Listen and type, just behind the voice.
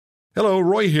Hello,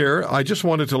 Roy here. I just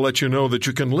wanted to let you know that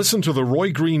you can listen to The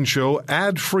Roy Green Show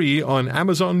ad-free on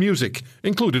Amazon Music,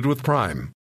 included with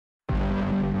Prime. Welcome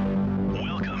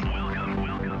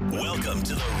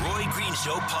to The Roy Green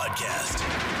Show podcast.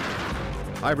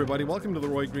 Hi, everybody. Welcome to The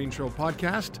Roy Green Show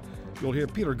podcast. You'll hear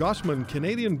Peter Gossman,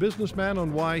 Canadian businessman,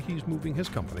 on why he's moving his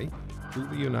company to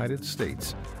the United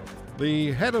States.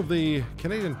 The head of the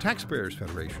Canadian Taxpayers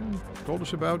Federation told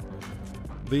us about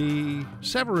the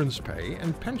severance pay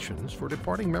and pensions for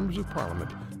departing members of Parliament.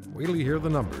 Wait till you hear the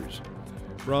numbers.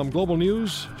 From Global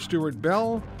News, Stuart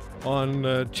Bell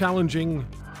on challenging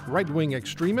right-wing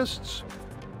extremists,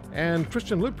 and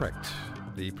Christian Leuprecht,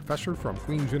 the professor from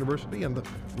Queen's University and the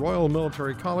Royal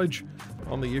Military College,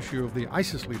 on the issue of the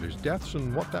ISIS leaders' deaths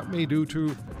and what that may do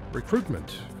to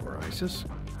recruitment for ISIS.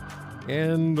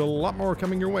 And a lot more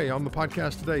coming your way on the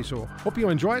podcast today, so hope you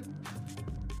enjoy it.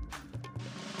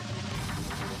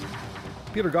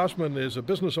 Peter Gossman is a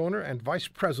business owner and vice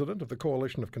president of the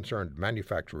Coalition of Concerned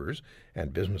Manufacturers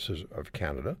and Businesses of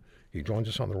Canada. He joins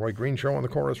us on the Roy Green Show on the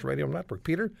Chorus Radio Network.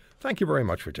 Peter, thank you very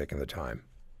much for taking the time.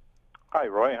 Hi,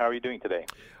 Roy. How are you doing today?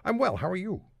 I'm well. How are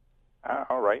you?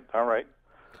 All right.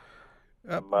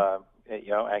 I'm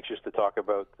anxious to talk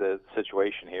about the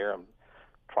situation here. I'm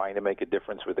trying to make a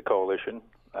difference with the coalition.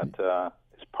 That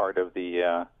is part of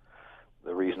the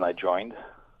reason I joined.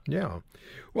 Yeah.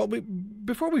 Well,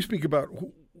 before we speak about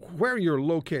where you're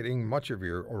locating much of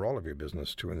your or all of your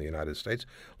business to in the United States,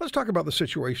 let's talk about the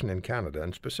situation in Canada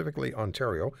and specifically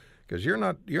Ontario, because you're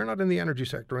not in the energy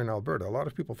sector in Alberta. A lot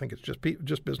of people think it's just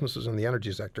businesses in the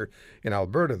energy sector in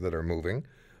Alberta that are moving.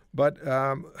 But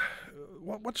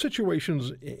what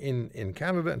situations in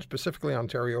Canada and specifically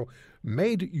Ontario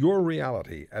made your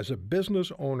reality as a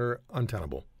business owner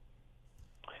untenable?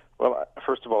 Well,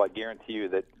 first of all, I guarantee you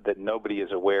that nobody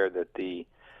is aware that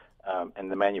in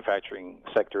the manufacturing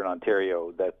sector in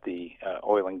Ontario, that the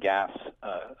oil and gas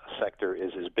sector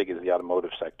is as big as the automotive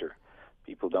sector.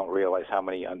 People don't realize how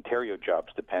many Ontario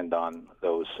jobs depend on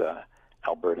those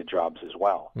Alberta jobs as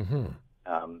well.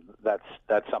 Mm-hmm.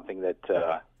 That's something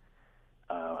that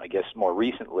I guess more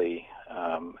recently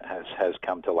has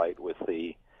come to light with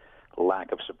the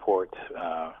lack of support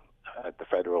at the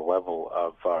federal level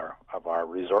of our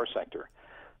resource sector.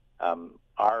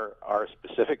 Our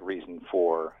specific reason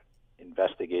for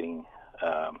investigating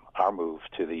our move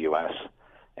to the U.S.,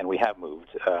 and we have moved,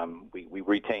 we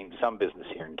retained some business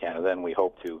here in Canada, and we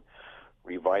hope to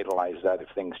revitalize that if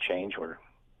things change. We're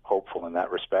hopeful in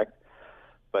that respect.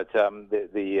 But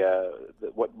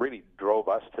what really drove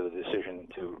us to the decision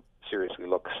to seriously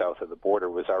look south of the border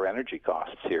was our energy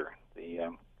costs here.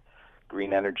 The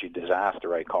green energy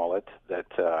disaster, I call it, that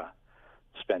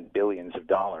spent billions of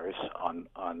dollars on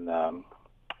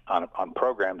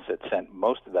programs that sent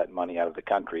most of that money out of the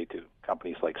country to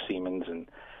companies like Siemens and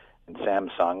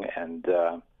Samsung, and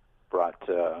brought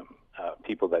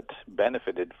people that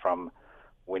benefited from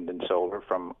wind and solar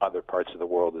from other parts of the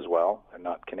world as well. They're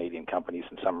not Canadian companies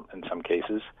in some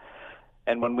cases.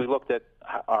 And when we looked at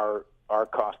our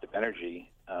cost of energy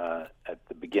at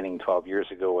the beginning 12 years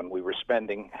ago, when we were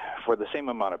spending for the same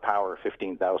amount of power,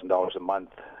 $15,000 a month,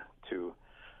 to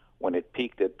when it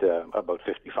peaked at about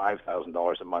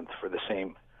 $55,000 a month for the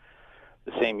same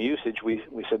usage, we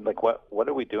said, like, what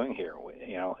are we doing here?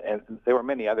 And there were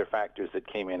many other factors that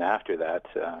came in after that,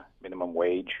 minimum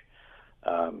wage.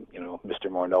 Mr.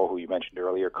 Morneau, who you mentioned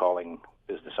earlier, calling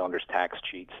business owners tax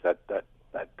cheats. That's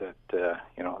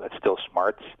still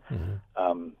smarts.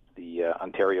 Mm-hmm. The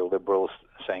Ontario Liberals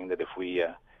saying that if we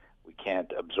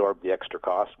can't absorb the extra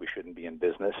cost, we shouldn't be in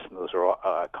business. And those are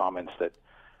all, comments that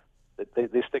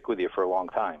they stick with you for a long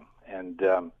time. And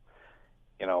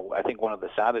I think one of the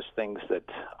saddest things that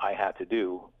I had to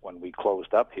do when we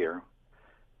closed up here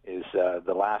is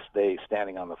the last day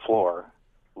standing on the floor,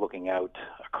 looking out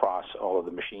across all of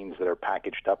the machines that are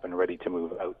packaged up and ready to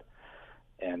move out,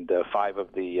 and 5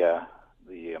 of the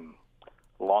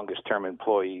longest-term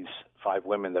employees, 5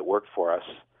 women that worked for us,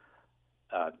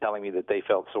 telling me that they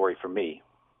felt sorry for me.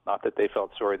 Not that they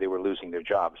felt sorry they were losing their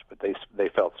jobs, but they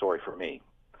felt sorry for me.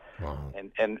 Wow.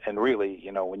 And really,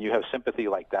 when you have sympathy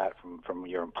like that from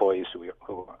your employees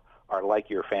who are like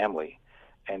your family,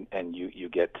 and you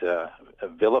get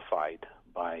vilified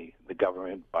by the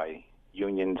government, by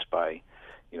unions, by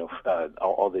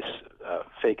all this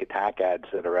fake attack ads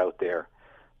that are out there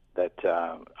that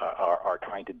are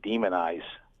trying to demonize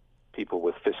people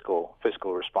with fiscal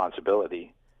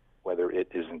responsibility, whether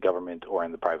it is in government or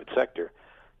in the private sector.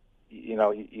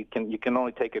 You can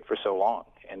only take it for so long,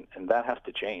 and that has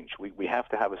to change. We have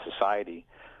to have a society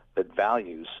that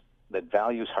values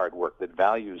hard work, that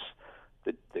values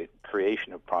the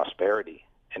creation of prosperity,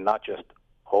 and not just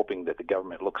hoping that the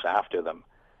government looks after them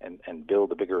and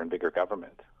build a bigger and bigger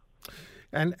government.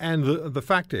 And the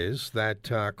fact is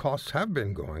that costs have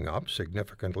been going up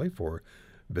significantly for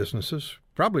businesses,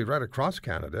 probably right across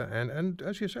Canada. And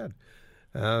as you said,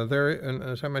 and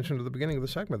as I mentioned at the beginning of the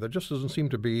segment, there just doesn't seem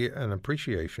to be an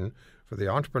appreciation for the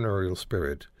entrepreneurial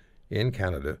spirit in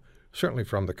Canada, certainly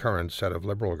from the current set of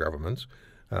Liberal governments.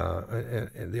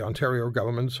 The Ontario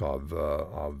governments of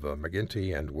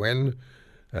McGuinty and Wynne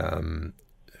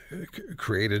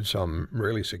created some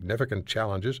really significant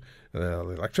challenges. The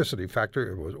electricity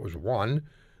factor was one,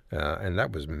 and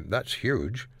that's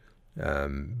huge. I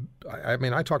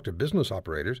mean, I talked to business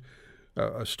operators,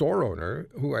 a store owner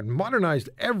who had modernized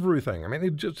everything. I mean,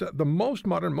 it just the most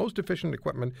modern, most efficient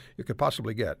equipment you could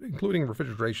possibly get, including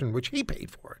refrigeration, which he paid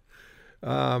for.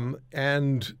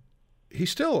 And he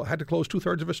still had to close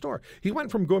 2/3 of his store. He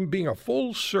went from being a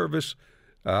full-service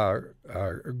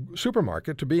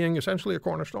supermarket to being essentially a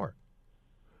corner store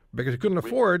because he couldn't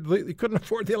afford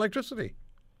the electricity.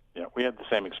 Yeah, we had the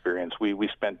same experience. We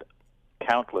spent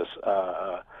countless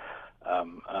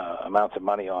amounts of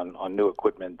money on new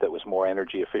equipment that was more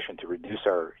energy efficient to reduce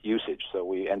our usage. So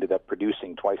we ended up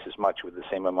producing twice as much with the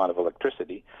same amount of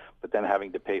electricity, but then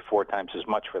having to pay 4 times as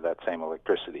much for that same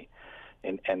electricity.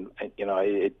 And you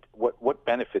know, what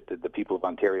benefit did the people of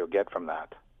Ontario get from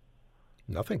that?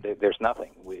 Nothing. There's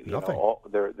nothing. Nothing.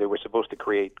 They were supposed to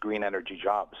create green energy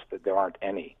jobs, but there aren't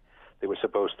any. They were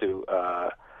supposed to,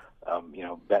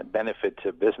 benefit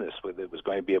to business. It was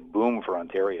going to be a boom for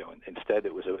Ontario. And instead,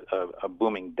 it was a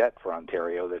booming debt for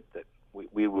Ontario that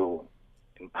we will.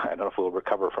 I don't know if we'll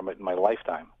recover from it in my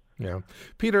lifetime. Yeah,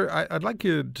 Peter, I'd like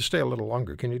you to stay a little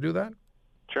longer. Can you do that?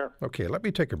 Sure. Okay, let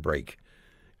me take a break,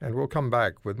 and we'll come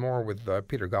back with more with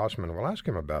Peter Gossman. We'll ask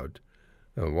him about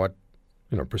what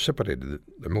precipitated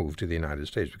the move to the United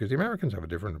States, because the Americans have a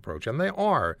different approach, and they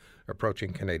are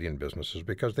approaching Canadian businesses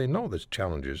because they know the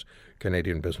challenges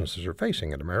Canadian businesses are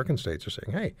facing, and American states are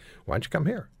saying, hey, why don't you come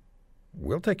here?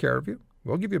 We'll take care of you.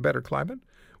 We'll give you a better climate.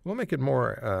 We'll make it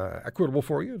more equitable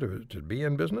for you to be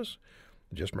in business.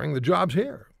 Just bring the jobs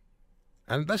here.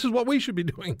 And this is what we should be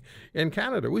doing in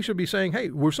Canada. We should be saying,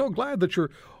 hey, we're so glad that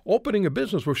you're opening a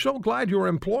business. We're so glad you're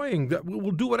employing, that we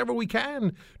will do whatever we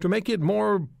can to make it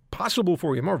more possible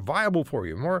for you, more viable for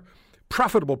you, more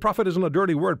profitable. Profit isn't a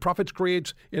dirty word. Profits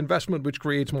creates investment, which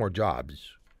creates more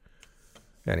jobs.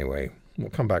 Anyway, we'll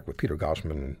come back with Peter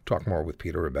Gossman and talk more with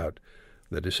Peter about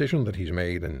the decision that he's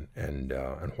made and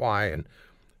why, and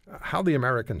how the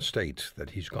American state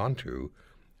that he's gone to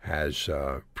has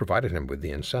provided him with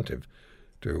the incentive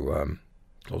to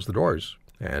close the doors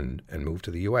and move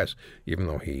to the U.S., even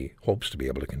though he hopes to be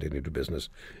able to continue to do business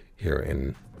here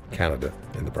in Canada,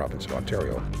 in the province of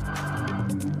Ontario.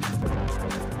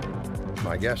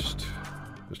 My guest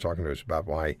is talking to us about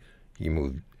why he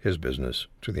moved his business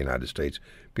to the United States.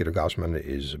 Peter Gossman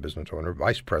is a business owner,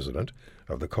 vice president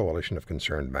of the Coalition of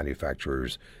Concerned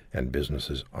Manufacturers and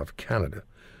Businesses of Canada.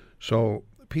 So,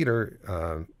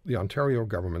 Peter, the Ontario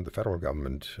government, the federal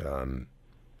government,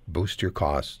 boost your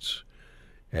costs,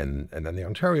 and then the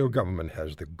Ontario government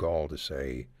has the gall to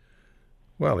say,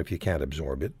 well, if you can't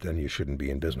absorb it, then you shouldn't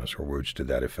be in business, or words to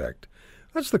that effect.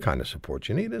 That's the kind of support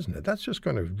you need, isn't it? That's just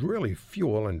going to really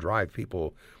fuel and drive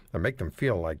people and make them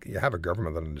feel like you have a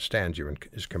government that understands you and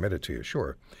is committed to you,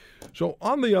 sure. So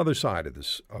on the other side of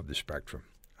the spectrum,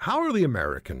 how are the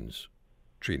Americans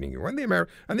treating you? And the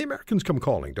Americans come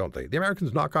calling, don't they? The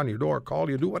Americans knock on your door, call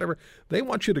you, do whatever. They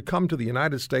want you to come to the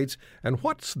United States. And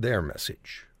what's their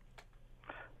message?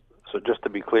 So just to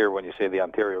be clear, when you say the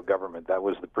Ontario government, that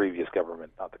was the previous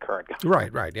government, not the current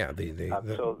government. Right, yeah. And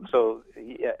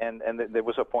there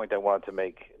was a point I wanted to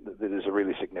make that is a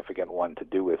really significant one to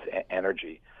do with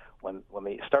energy. When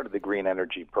they started the green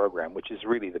energy program, which is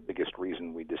really the biggest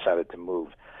reason we decided to move,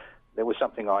 there was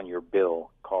something on your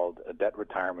bill called a debt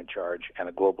retirement charge and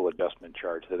a global adjustment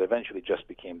charge that eventually just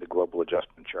became the global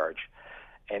adjustment charge.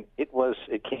 And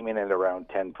it came in at around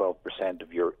 10-12%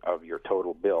 of your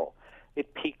total bill.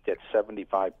 It peaked at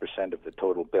 75% of the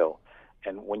total bill.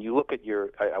 And when you look at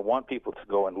I want people to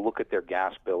go and look at their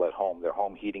gas bill at home, their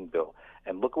home heating bill,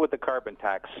 and look at what the carbon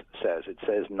tax says. It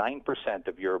says 9%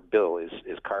 of your bill is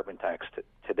carbon tax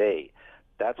today.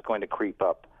 That's going to creep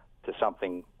up to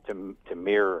something to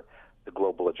mirror the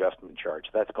global adjustment charge.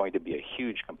 That's going to be a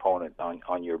huge component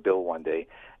on your bill one day.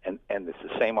 And it's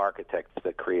the same architects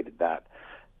that created that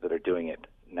are doing it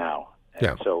now. And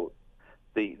yeah. So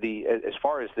as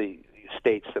far as the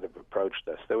states that have approached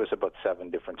us, there was about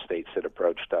 7 different states that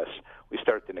approached us. We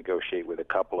started to negotiate with a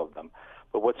couple of them.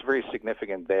 But what's very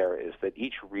significant there is that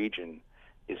each region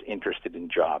is interested in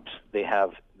jobs. They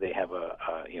have a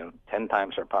 10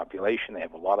 times our population. They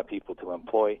have a lot of people to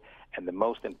employ, and the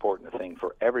most important thing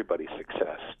for everybody's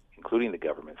success, including the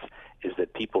governments, is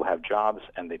that people have jobs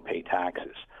and they pay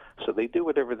taxes. So they do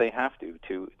whatever they have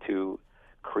to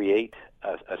create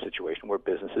a situation where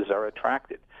businesses are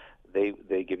attracted.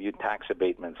 They give you tax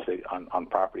abatements on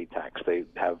property tax. They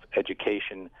have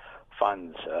education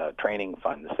funds, training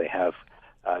funds. They have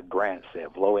grants. They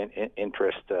have low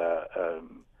interest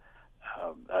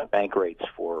bank rates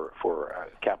for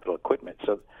capital equipment.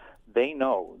 So they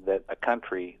know that a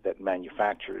country that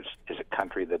manufactures is a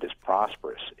country that is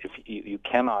prosperous. If you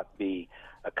cannot be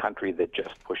a country that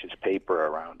just pushes paper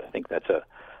around. I think that's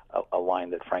a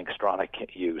line that Frank Stronach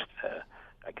used.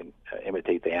 I can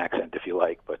imitate the accent if you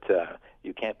like, but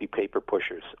you can't be paper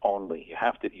pushers only. You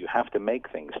have to make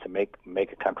things to make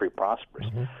a country prosperous.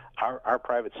 Mm-hmm. Our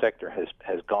private sector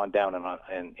has gone down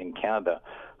in Canada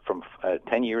from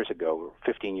 10 years ago,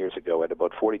 15 years ago, at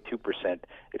about 42%.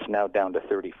 It's now down to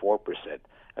 34%,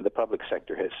 and the public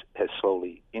sector has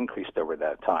slowly increased over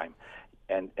that time.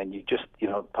 And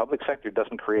public sector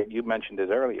doesn't create. You mentioned it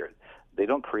earlier. They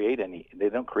don't create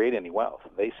any wealth.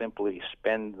 They simply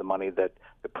spend the money that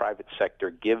the private sector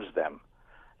gives them,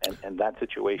 and that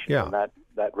situation, when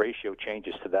that ratio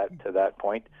changes to that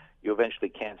point, you eventually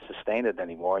can't sustain it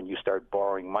anymore, and you start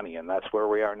borrowing money, and that's where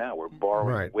we are now. We're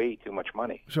borrowing way too much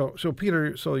money. So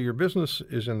Peter, your business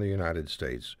is in the United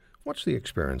States. What's the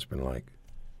experience been like?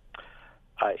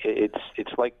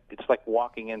 It's like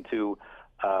walking into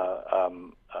a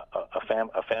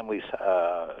family's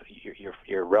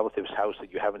your relative's house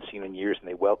that you haven't seen in years, and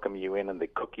they welcome you in and they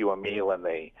cook you a meal and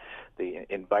they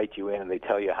invite you in and they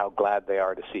tell you how glad they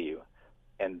are to see you,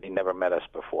 and they never met us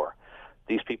before.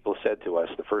 These people said to us,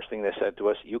 the first thing they said to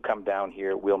us, "You come down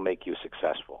here, we'll make you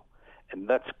successful," and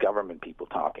that's government people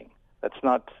talking. That's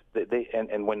not they.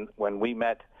 And when we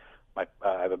met. I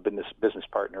have a business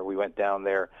partner. We went down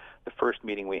there. The first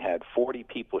meeting we had, 40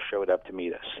 people showed up to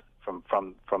meet us from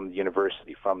the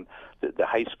university, from the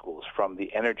high schools, from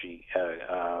the energy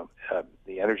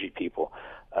people,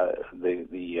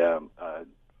 the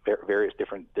various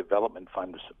different development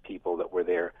funds people that were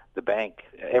there, the bank.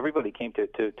 Everybody came to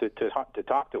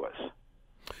talk to us.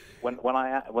 When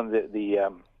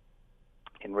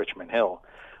in Richmond Hill.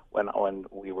 When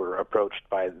we were approached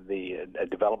by the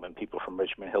development people from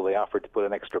Richmond Hill, they offered to put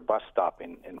an extra bus stop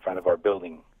in front of our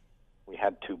building. We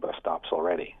had 2 bus stops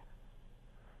already.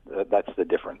 That's the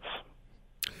difference.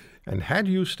 And had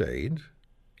you stayed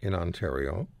in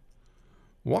Ontario,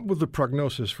 what would the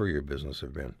prognosis for your business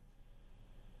have been?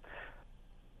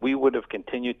 We would have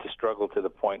continued to struggle to the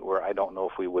point where I don't know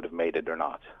if we would have made it or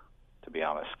not, to be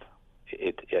honest.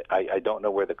 I don't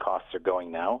know where the costs are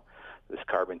going now. This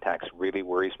carbon tax really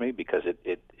worries me because it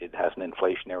has an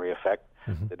inflationary effect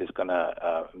that is going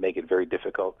to make it very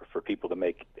difficult for people to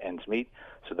make ends meet.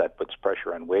 So that puts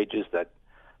pressure on wages. That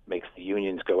makes the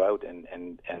unions go out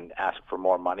and ask for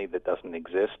more money that doesn't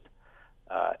exist.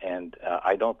 And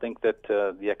I don't think that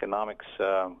the economics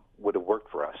would have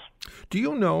worked for us. Do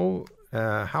you know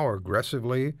how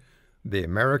aggressively the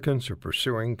Americans are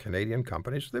pursuing Canadian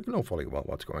companies? They know fully well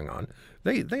what's going on.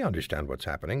 They understand what's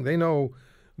happening. They know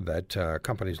that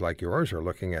companies like yours are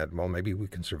looking at, well, maybe we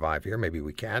can survive here, maybe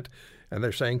we can't. And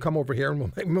they're saying, come over here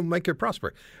and we'll make it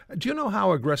prosper. Do you know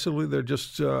how aggressively they're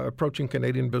just approaching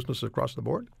Canadian business across the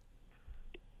board?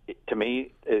 To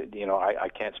me, I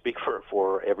can't speak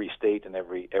for every state and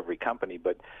every company,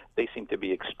 but they seem to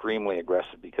be extremely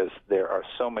aggressive because there are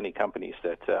so many companies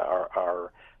that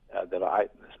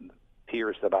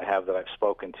peers that I have that I've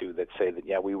spoken to that say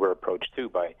that, we were approached too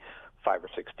by 5 or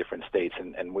 6 different states,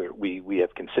 and we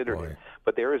have considered it.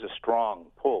 But there is a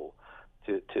strong pull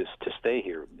to stay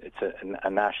here. It's a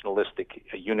nationalistic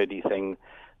unity thing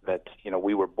that,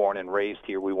 we were born and raised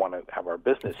here. We want to have our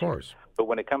business. Of course. Here. But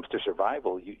when it comes to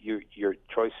survival, your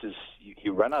choices,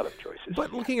 you run out of choices.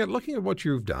 But looking at what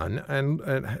you've done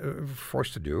and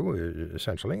forced to do,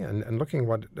 essentially, and looking at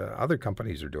what other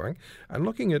companies are doing, and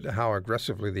looking at how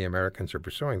aggressively the Americans are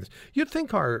pursuing this, you'd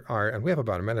think our and we have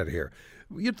about a minute here,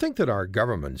 you'd think that our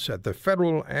governments at the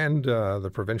federal and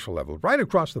the provincial level, right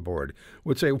across the board,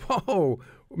 would say, whoa,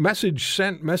 message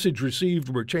sent, message received,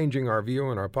 we're changing our view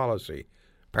and our policy.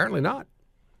 Apparently not.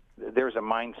 There's a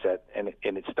mindset, and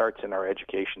it starts in our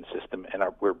education system, and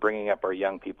we're bringing up our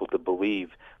young people to believe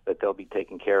that they'll be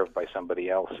taken care of by somebody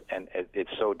else, and it's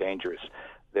so dangerous.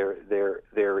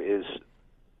 There is,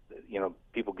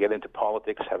 people get into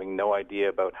politics having no idea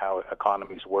about how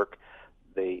economies work.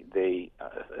 They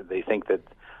think that,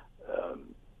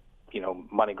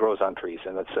 money grows on trees,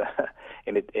 and that's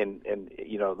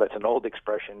that's an old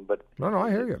expression, but no, I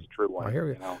hear you. It's a true one. I hear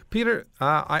you. Peter,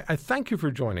 I thank you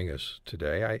for joining us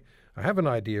today. I have an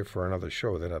idea for another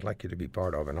show that I'd like you to be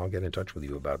part of, and I'll get in touch with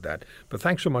you about that. But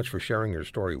thanks so much for sharing your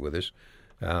story with us.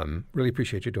 Really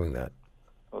appreciate you doing that.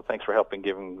 Well, thanks for helping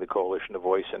giving the coalition a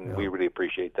voice, and we really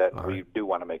appreciate that. And we do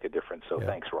want to make a difference, so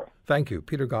thanks, Roy. Thank you.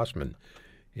 Peter Gossman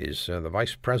is the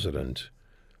Vice President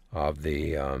of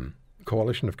the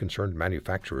Coalition of Concerned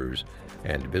Manufacturers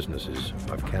and Businesses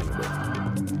of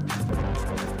Canada.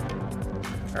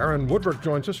 Aaron Woodruff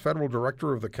joins us, Federal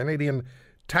Director of the Canadian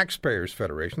Taxpayers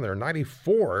Federation. There are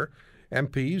 94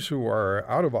 MPs who are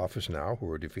out of office now, who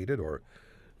were defeated on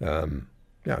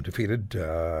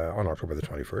October the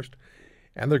 21st.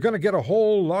 And they're going to get a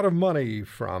whole lot of money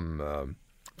from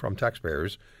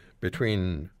taxpayers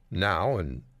between now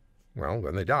and,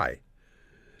 when they die.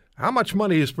 How much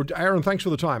money is, Aaron, thanks for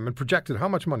the time, and projected, how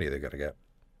much money are they going to get?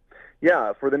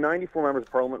 Yeah, for the 94 members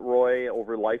of Parliament, Roy,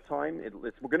 over lifetime, it's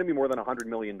going to be more than $100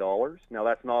 million. Now,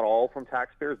 that's not all from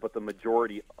taxpayers, but the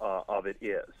majority of it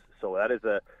is. So that is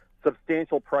a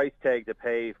substantial price tag to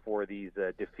pay for these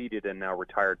defeated and now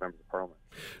retired members of Parliament.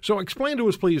 So explain to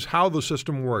us, please, how the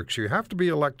system works. You have to be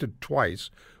elected twice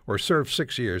or serve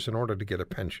 6 years in order to get a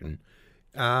pension.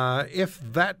 If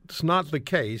that's not the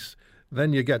case,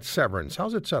 then you get severance.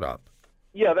 How's it set up?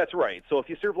 Yeah, that's right. So if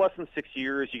you serve less than 6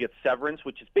 years, you get severance,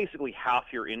 which is basically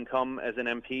half your income as an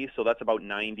MP. So that's about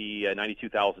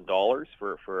 $92,000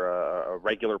 for a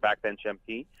regular backbench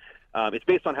MP. It's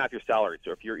based on half your salary.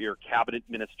 So if you're a cabinet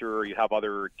minister or you have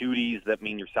other duties that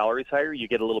mean your salary is higher, you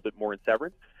get a little bit more in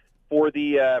severance. For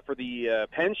the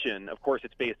pension, of course,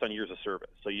 it's based on years of service.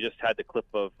 So you just had the clip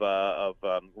of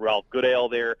Ralph Goodale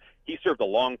there. He served a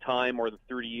long time, more than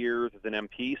 30 years as an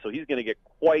MP. So he's going to get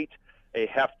quite a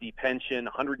hefty pension,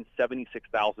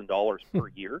 $176,000 per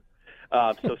year.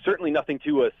 So certainly nothing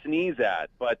to sneeze at.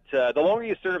 But the longer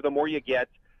you serve, the more you get.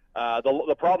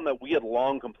 The problem that we had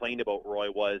long complained about,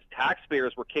 Roy, was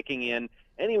taxpayers were kicking in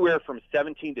anywhere from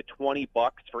 $17 to $20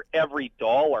 for every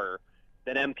dollar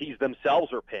that MPs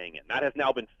themselves are paying in. That has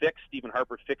now been fixed. Stephen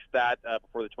Harper fixed that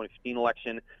before the 2015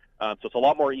 election. So it's a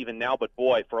lot more even now. But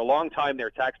boy, for a long time there,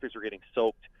 taxpayers were getting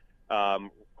soaked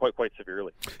quite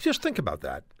severely. Just think about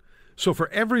that. So for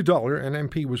every dollar an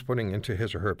MP was putting into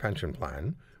his or her pension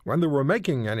plan, when they were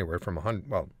making anywhere from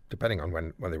depending on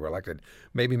when they were elected,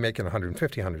 maybe making $150,000,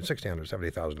 $160,000,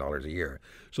 $170,000 a year.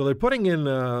 So they're putting in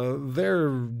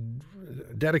their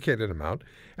dedicated amount,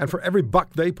 and for every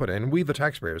buck they put in, we the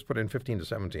taxpayers put in $15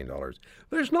 to $17.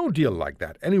 There's no deal like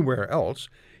that anywhere else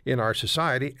in our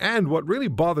society. And what really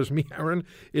bothers me, Aaron,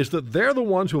 is that they're the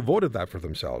ones who voted that for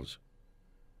themselves.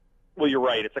 Well, you're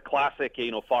right. It's a classic,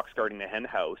 fox guarding the hen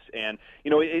house. And,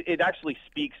 it actually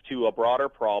speaks to a broader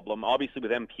problem. Obviously,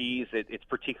 with MPs, it's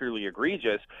particularly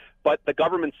egregious. But the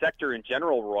government sector in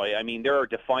general, Roy, there are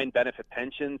defined benefit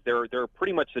pensions. They're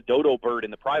pretty much the dodo bird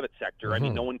in the private sector.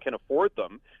 Mm-hmm. No one can afford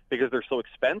them because they're so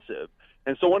expensive.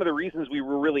 And so one of the reasons we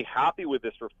were really happy with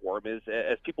this reform is,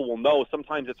 as people will know,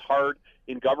 sometimes it's hard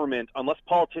in government unless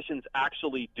politicians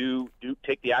actually do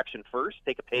take the action first,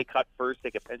 take a pay cut first,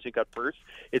 take a pension cut first.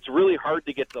 It's really hard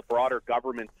to get the broader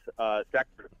government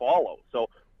sector to follow. So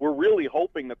we're really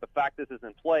hoping that the fact this is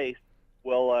in place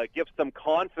will give some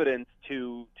confidence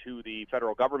to the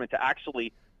federal government to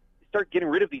actually start getting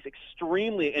rid of these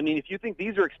extremely, if you think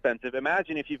these are expensive,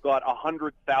 imagine if you've got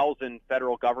 100,000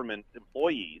 federal government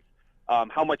employees.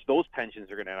 How much those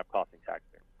pensions are going to end up costing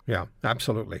taxpayers. Yeah,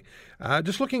 absolutely.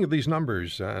 Just looking at these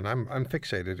numbers, and I'm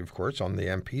fixated, of course, on the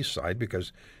MP side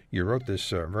because you wrote this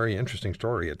very interesting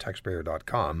story at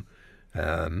taxpayer.com.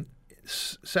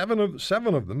 Seven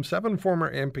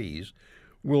former MPs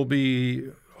will be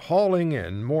hauling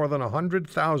in more than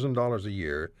 $100,000 a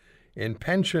year in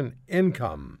pension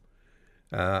income.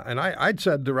 And I'd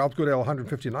said to Ralph Goodale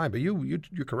 159, but you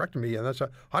corrected me, and that's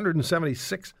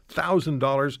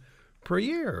 $176,000 per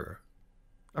year.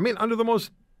 Under the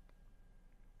most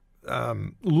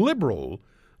liberal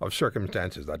of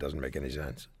circumstances, that doesn't make any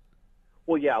sense.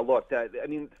 Well, yeah, look,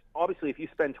 obviously if you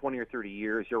spend 20 or 30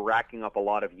 years, you're racking up a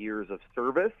lot of years of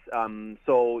service. There's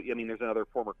another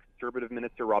former Conservative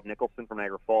minister, Rob Nicholson from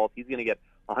Niagara Falls. He's going to get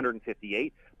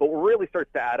 158. But what really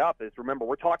starts to add up is, remember,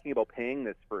 we're talking about paying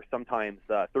this for sometimes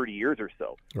 30 years or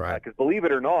so. Right. Because believe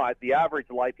it or not, the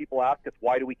average life, people ask us,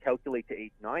 why do we calculate to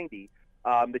age 90?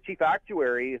 The chief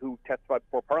actuary who testified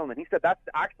before Parliament, he said that's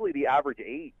actually the average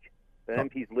age that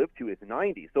MPs live to is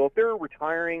 90. So if they're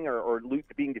retiring or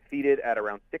being defeated at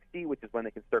around 60, which is when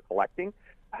they can start collecting,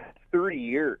 that's 30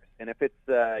 years. And if it's,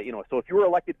 so if you were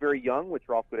elected very young, which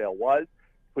Ralph Goodale was,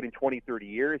 put in 20, 30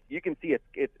 years, you can see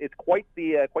it's quite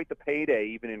the payday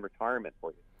even in retirement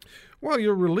for you. Well,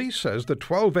 your release says that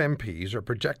 12 MPs are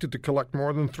projected to collect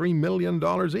more than $3 million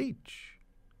each.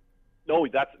 No,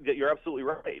 you're absolutely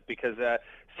right, because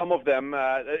some of them,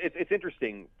 it's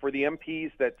interesting for the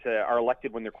MPs that are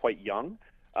elected when they're quite young.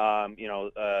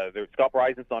 Scott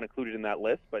Bryson's not included in that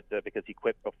list, but because he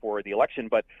quit before the election.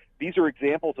 But these are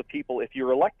examples of people. If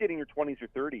you're elected in your 20s or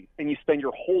 30s and you spend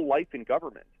your whole life in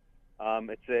government,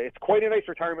 it's quite a nice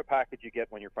retirement package you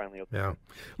get when you're finally out there. Yeah.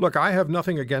 Look, I have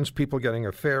nothing against people getting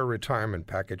a fair retirement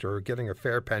package or getting a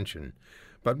fair pension.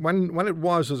 But when it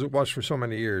was, as it was for so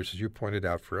many years, as you pointed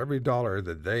out, for every dollar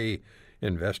that they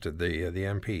invested, the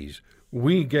MPs,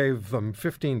 we gave them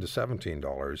 $15 to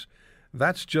 $17.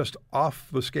 That's just off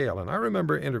the scale. And I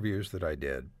remember interviews that I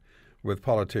did with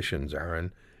politicians,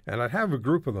 Aaron, and I'd have a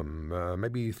group of them,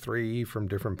 maybe 3 from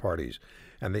different parties.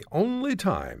 And the only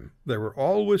time they were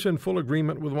always in full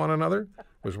agreement with one another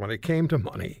was when it came to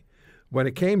money, when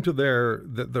it came to their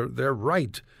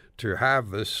right to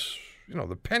have this,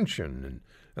 the pension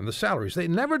and the salaries. They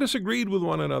never disagreed with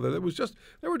one another.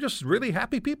 They were just really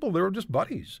happy people. They were just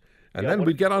buddies. And then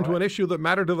we'd get onto an issue that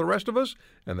mattered to the rest of us,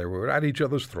 and they were at each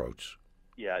other's throats.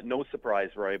 Yeah, no surprise,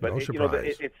 Roy. But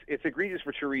surprise. It's egregious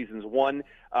for 2 reasons. One,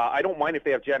 I don't mind if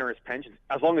they have generous pensions,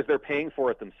 as long as they're paying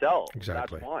for it themselves.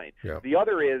 Exactly. That's fine. Yeah. The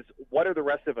other is, what are the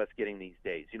rest of us getting these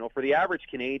days? For the average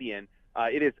Canadian,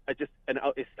 it is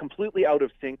it's completely out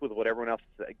of sync with what everyone else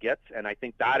gets, and I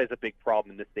think that is a big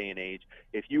problem in this day and age.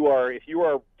 If you are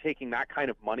taking that kind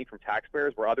of money from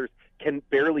taxpayers, where others can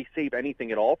barely save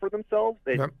anything at all for themselves,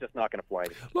 it's just not going to fly.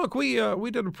 Look, we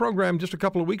did a program just a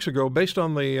couple of weeks ago based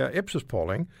on the Ipsos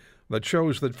polling that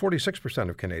shows that 46%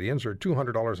 of Canadians are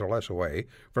 $200 or less away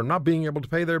from not being able to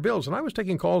pay their bills. And I was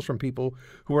taking calls from people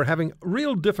who were having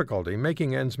real difficulty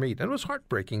making ends meet, and it was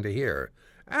heartbreaking to hear.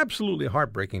 Absolutely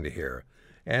heartbreaking to hear.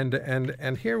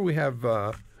 And here we have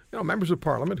members of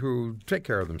Parliament who take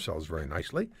care of themselves very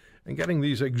nicely and getting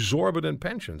these exorbitant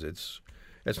pensions. It's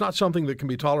not something that can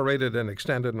be tolerated and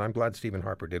extended, and I'm glad Stephen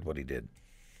Harper did what he did.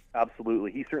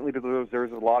 Absolutely. He certainly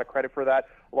deserves a lot of credit for that.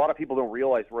 A lot of people don't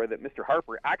realize, Roy, that Mr.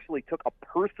 Harper actually took a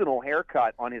personal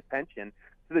haircut on his pension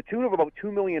to the tune of about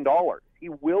 $2 million. He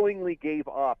willingly gave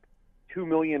up $2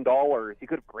 million. He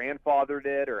could have grandfathered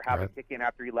it or have it kick in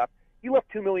after he left. He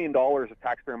left $2 million of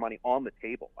taxpayer money on the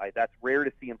table. That's rare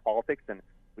to see in politics, and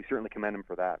we certainly commend him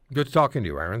for that. Good talking to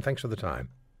you, Aaron. Thanks for the time.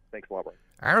 Thanks a lot, Roy.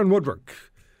 Aaron Woodrick,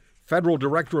 Federal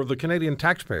Director of the Canadian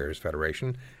Taxpayers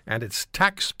Federation, and it's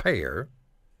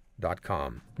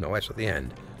taxpayer.com. No S at the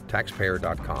end.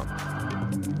 Taxpayer.com.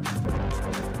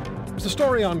 It's a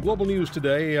story on Global News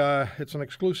today. It's an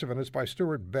exclusive, and it's by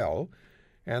Stuart Bell.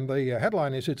 And the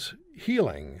headline is, "It's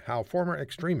Healing, How Former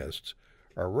Extremists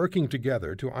Are Working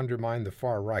Together to Undermine the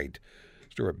Far Right."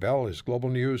 Stuart Bell is Global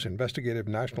News investigative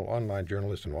national online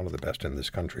journalist and one of the best in this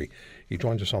country. He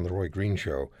joins us on the Roy Green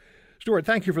Show. Stuart,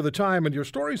 thank you for the time. And your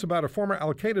story's about a former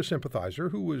Al-Qaeda sympathizer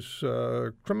who was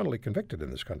criminally convicted in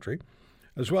this country,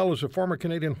 as well as a former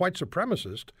Canadian white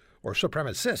supremacist, or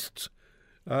supremacists,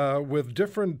 with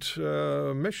different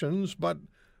missions, but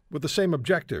with the same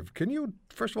objective. Can you,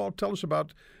 first of all, tell us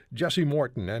about Jesse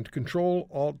Morton and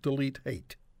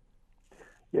Control-Alt-Delete-Hate?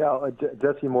 Yeah,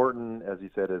 Jesse Morton, as you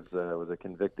said, was a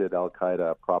convicted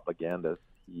Al-Qaeda propagandist.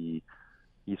 He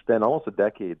spent almost a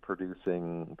decade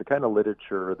producing the kind of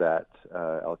literature that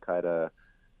Al-Qaeda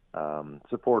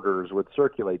supporters would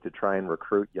circulate to try and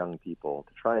recruit young people,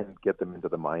 to try and get them into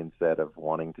the mindset of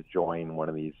wanting to join one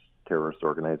of these terrorist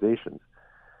organizations.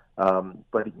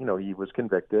 But he was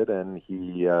convicted, and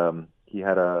he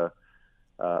had a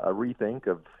rethink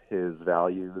of his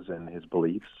values and his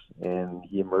beliefs, and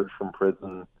he emerged from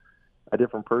prison a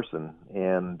different person.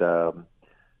 And a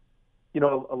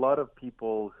lot of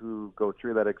people who go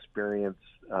through that experience,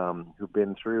 who've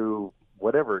been through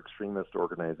whatever extremist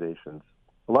organizations,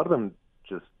 a lot of them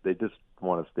just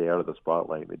want to stay out of the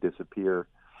spotlight. They disappear.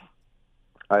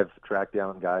 I've tracked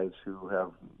down guys who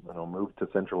have moved to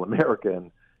Central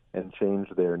America and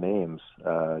changed their names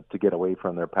to get away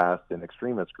from their past in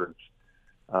extremist groups.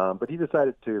 But he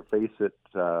decided to face it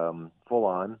full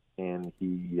on, and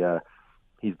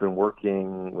he's been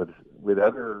working with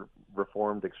other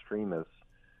reformed extremists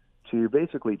to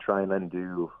basically try and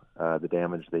undo the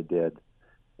damage they did.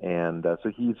 And so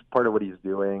he's part of what he's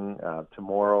doing.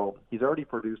 Tomorrow, he's already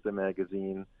produced a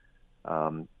magazine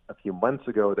a few months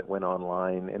ago that went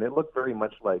online, and it looked very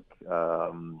much like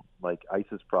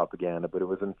ISIS propaganda, but it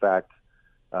was in fact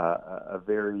a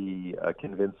very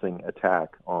convincing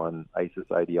attack on ISIS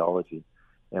ideology.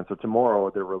 And so tomorrow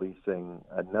they're releasing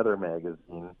another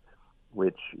magazine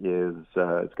which is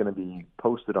it's going to be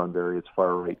posted on various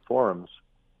far-right forums,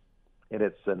 and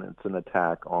it's an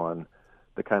attack on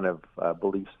the kind of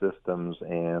belief systems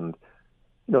and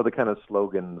the kind of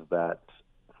slogans that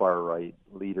far-right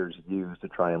leaders use to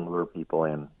try and lure people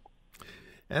in.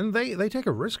 And they take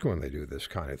a risk when they do this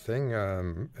kind of thing.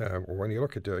 When you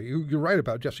look at you write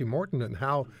about Jesse Morton and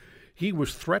how he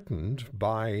was threatened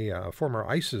by a former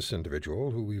ISIS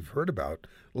individual who we've heard about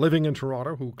living in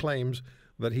Toronto, who claims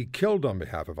that he killed on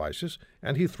behalf of ISIS,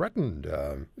 and he threatened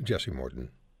Jesse Morton.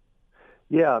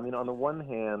 Yeah, I mean, on the one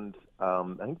hand,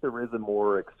 I think there is a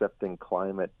more accepting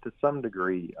climate to some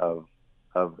degree of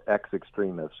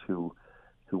ex-extremists who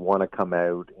want to come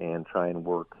out and try and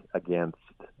work against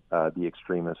the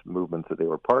extremist movements that they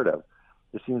were part of.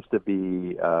 It seems to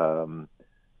be a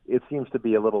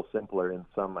little simpler in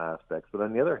some aspects, but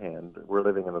on the other hand, we're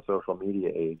living in a social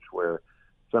media age where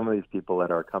some of these people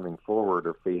that are coming forward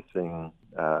are facing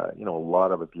a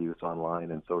lot of abuse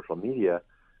online and social media,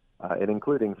 and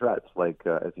including threats like,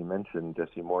 as you mentioned,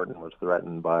 Jesse Morton was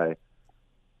threatened by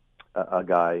a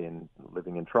guy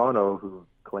living in Toronto who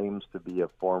claims to be a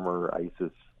former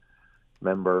ISIS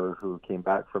member who came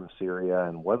back from Syria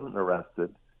and wasn't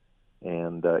arrested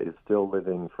and is still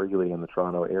living freely in the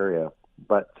Toronto area.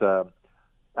 But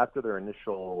after their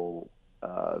initial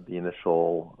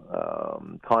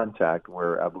contact,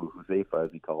 where Abu Huzaifa,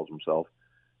 as he calls himself,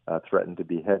 threatened to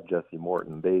behead Jesse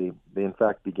Morton, they in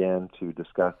fact began to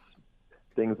discuss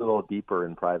things a little deeper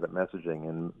in private messaging,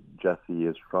 and Jesse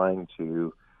is trying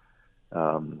to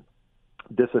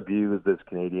disabuse this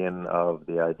Canadian of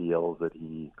the ideals that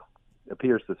he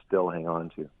appears to still hang on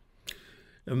to.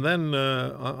 And then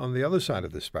on the other side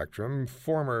of the spectrum,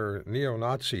 former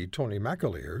neo-Nazi Tony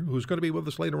McAleer, who's going to be with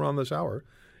us later on this hour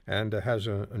and has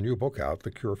a new book out,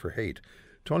 The Cure for Hate.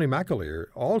 Tony McAleer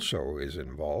also is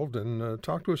involved, and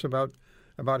talk to us about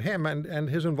him and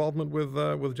his involvement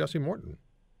with Jesse Morton.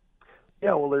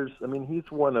 Yeah, well,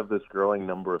 he's one of this growing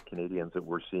number of Canadians that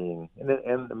we're seeing,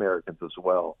 and Americans as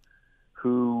well,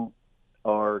 who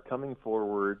are coming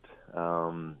forward.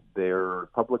 They're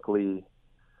publicly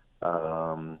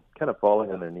kind of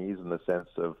falling on their knees in the sense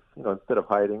of, instead of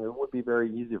hiding, it would be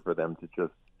very easy for them to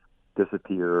just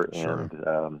disappear. Sure.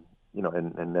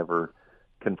 and never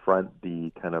confront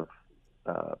the kind of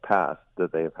past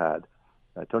that they have had.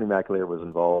 Tony McAleer was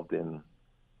involved in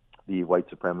the white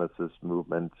supremacist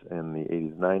movement in the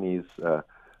 80s, 90s,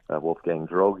 Wolfgang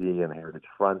Drogi and Heritage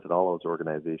Front and all those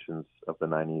organizations of the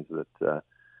 90s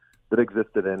that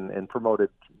existed and promoted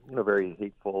very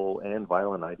hateful and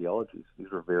violent ideologies.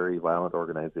 These were very violent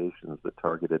organizations that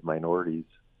targeted minorities,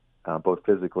 both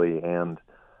physically and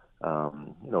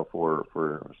for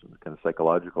kind of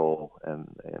psychological and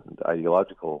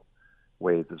ideological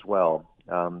ways as well.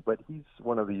 But he's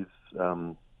one of these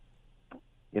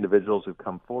individuals who've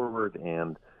come forward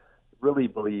and really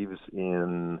believes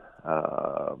in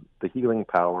the healing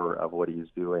power of what he's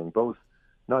doing, both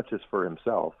not just for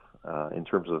himself in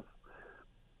terms of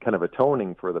kind of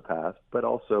atoning for the past, but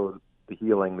also the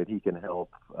healing that he can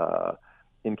help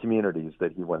in communities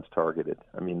that he once targeted.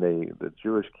 I mean, the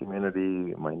Jewish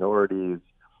community, minorities,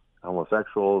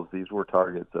 homosexuals, these were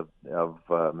targets of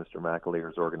Mr.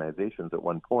 McAleer's organizations at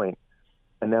one point.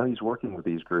 And now he's working with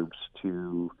these groups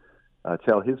to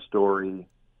tell his story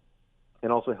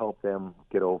and also help them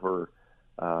get over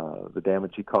the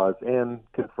damage he caused and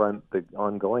confront the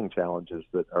ongoing challenges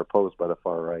that are posed by the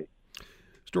far right.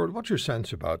 Stuart, what's your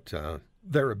sense about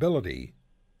their ability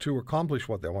to accomplish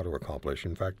what they want to accomplish,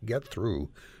 in fact, get through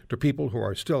to people who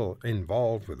are still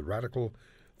involved with radical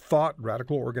thought,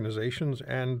 radical organizations,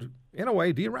 and, in a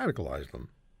way, de-radicalize them,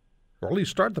 or at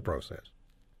least start the process?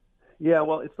 Yeah,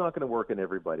 well, it's not going to work in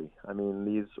everybody. I mean,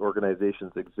 these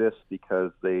organizations exist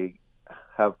because they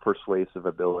have persuasive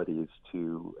abilities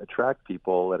to attract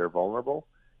people that are vulnerable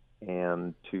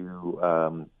and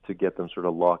to get them sort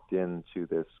of locked into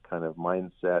this kind of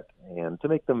mindset and to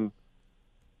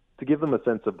give them a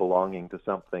sense of belonging to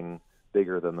something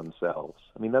bigger than themselves.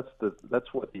 I mean,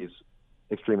 that's what these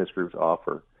extremist groups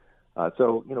offer.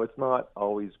 So it's not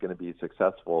always going to be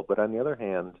successful. But on the other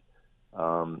hand,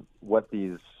 what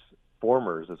these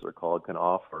formers, as they're called, can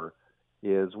offer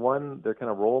is, one, they're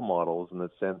kind of role models in the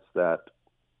sense that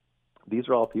these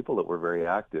are all people that were very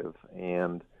active,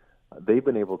 and they've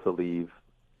been able to leave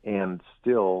and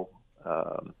still,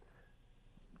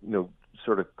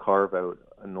 sort of carve out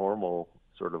a normal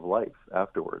sort of life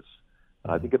afterwards.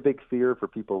 I think a big fear for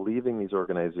people leaving these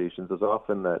organizations is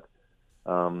often that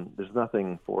there's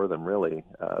nothing for them really.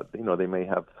 They may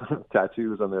have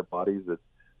tattoos on their bodies that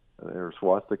are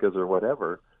swastikas or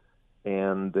whatever,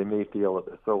 and they may feel that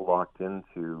they're so locked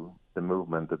into the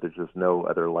movement, that there's just no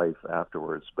other life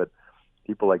afterwards. But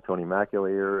people like Tony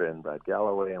McAleer and Brad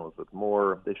Galloway and Elizabeth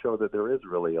Moore, they show that there is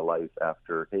really a life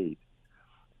after hate.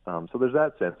 So there's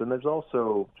that sense. And there's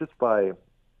also, just by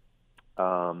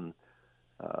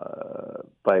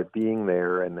being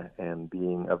there and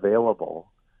being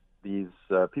available, these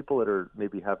people that are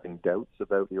maybe having doubts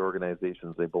about the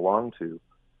organizations they belong to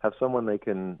have someone they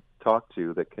can talk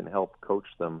to that can help coach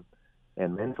them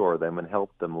and mentor them and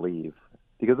help them leave.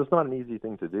 Because it's not an easy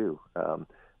thing to do.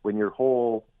 When your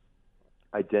whole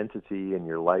identity and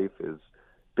your life is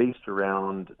based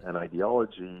around an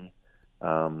ideology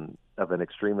of an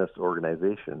extremist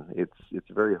organization, it's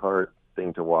a very hard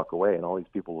thing to walk away. And all these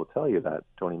people will tell you that.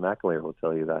 Tony McAleer will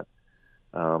tell you that.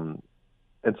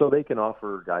 And so they can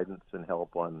offer guidance and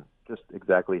help on just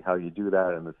exactly how you do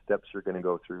that and the steps you're going to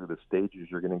go through, the stages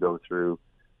you're going to go through,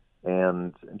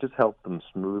 and just help them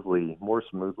more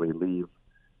smoothly leave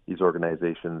these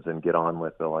organizations and get on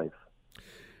with their life.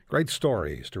 Great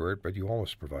story, Stuart, but you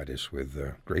always provide us with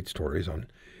great stories on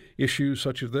issues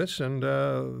such as this, and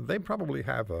they probably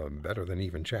have a better than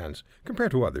even chance compared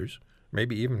to others,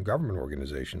 maybe even government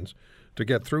organizations, to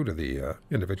get through to the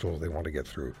individuals they want to get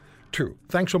through to.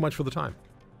 Thanks so much for the time.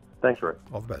 Thanks, Roy.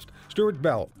 All the best. Stuart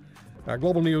Bell,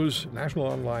 Global News national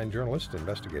online journalist,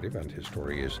 investigative, and his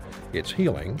story is It's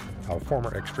Healing, How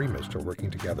Former Extremists Are Working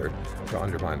Together to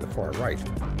Undermine the Far Right.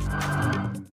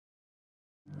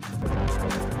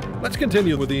 Let's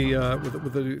continue with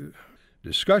the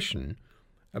discussion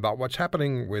about what's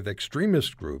happening with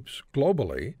extremist groups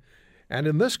globally and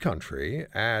in this country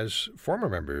as former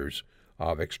members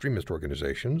of extremist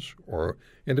organizations or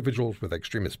individuals with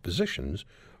extremist positions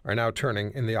are now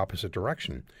turning in the opposite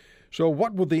direction. So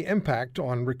what would the impact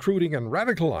on recruiting and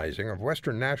radicalizing of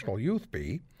Western national youth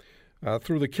be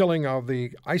through the killing of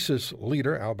the ISIS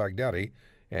leader al-Baghdadi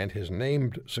and his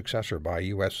named successor by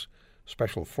U.S.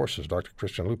 Special Forces? Dr.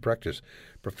 Christian Leuprecht is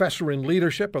professor in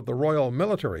leadership at the Royal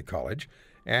Military College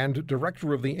and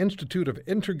director of the Institute of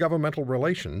Intergovernmental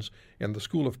Relations in the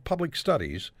School of Public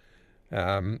Studies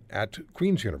at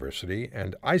Queen's University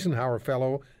and Eisenhower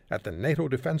Fellow at the NATO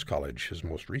Defense College. His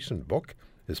most recent book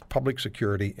is Public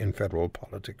Security in Federal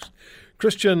Politics.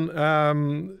 Christian,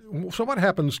 so what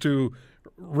happens to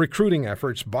recruiting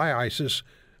efforts by ISIS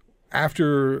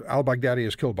after al-Baghdadi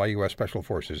is killed by U.S. Special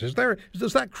Forces?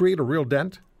 Does that create a real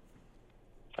dent?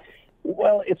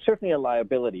 Well, it's certainly a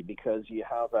liability because you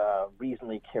have a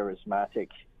reasonably charismatic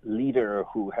leader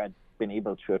who had been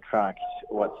able to attract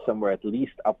somewhere at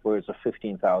least upwards of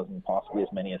 15,000, possibly as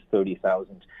many as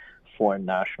 30,000 foreign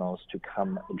nationals to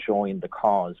come join the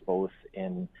cause, both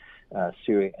in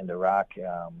Syria and Iraq,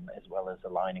 as well as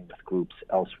aligning with groups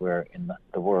elsewhere in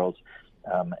the world.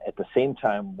 At the same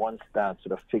time, once that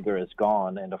sort of figure is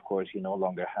gone, and of course you no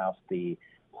longer have the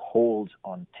hold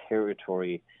on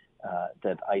territory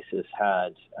that ISIS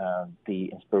had, the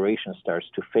inspiration starts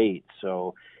to fade.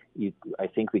 So I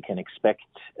think we can expect,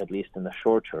 at least in the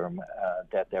short term,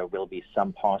 that there will be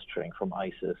some posturing from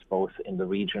ISIS, both in the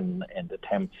region and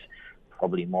attempts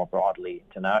probably more broadly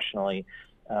internationally.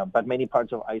 But many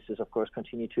parts of ISIS, of course,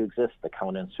 continue to exist. The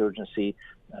counterinsurgency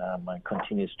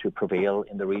continues to prevail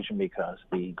in the region because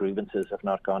the grievances have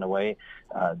not gone away.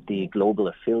 The global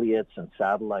affiliates and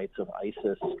satellites of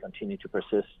ISIS continue to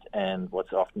persist, and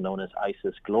what's often known as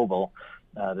ISIS Global,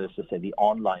 that is to say the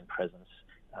online presence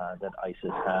that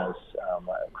ISIS has,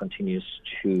 continues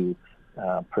to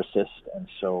persist. And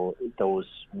so those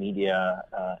media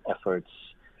efforts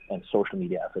and social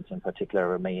media efforts in particular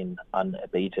remain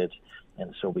unabated.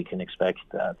 And so we can expect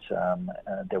that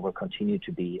there will continue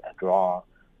to be a draw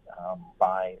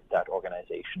by that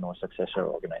organization or successor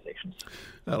organizations.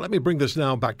 Let me bring this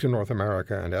now back to North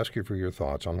America and ask you for your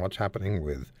thoughts on what's happening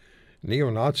with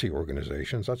neo-Nazi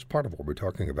organizations. That's part of what we're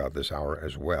talking about this hour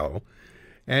as well.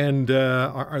 And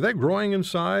are they growing in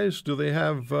size? Do they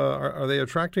have? Are they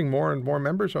attracting more and more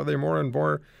members? Are they more and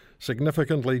more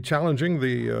significantly challenging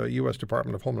the U.S.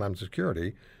 Department of Homeland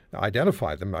Security?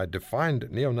 Identified them. I defined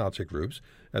neo-Nazi groups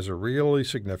as a really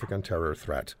significant terror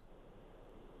threat.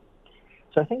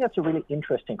 So I think that's a really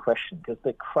interesting question because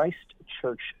the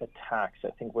Christchurch attacks, I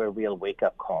think, were a real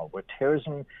wake-up call, where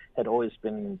terrorism had always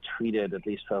been treated, at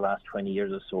least for the last 20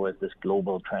 years or so, as this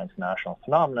global transnational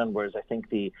phenomenon, whereas I think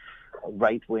the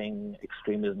right-wing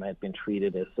extremism had been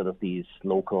treated as sort of these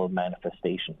local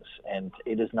manifestations. And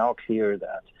it is now clear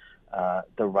that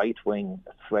the right-wing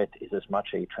threat is as much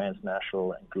a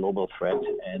transnational and global threat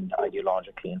and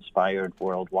ideologically inspired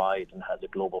worldwide and has a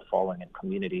global following and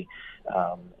community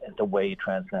the way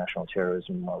transnational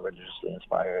terrorism or religiously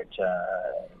inspired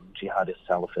jihadist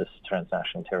Salafist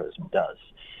transnational terrorism does.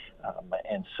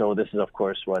 And so this is, of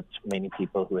course, what many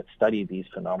people who had studied these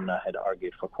phenomena had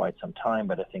argued for quite some time.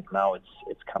 But I think now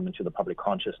it's come into the public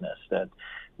consciousness that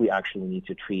we actually need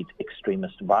to treat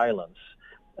extremist violence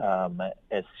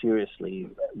as seriously,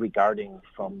 regarding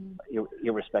from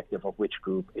irrespective of which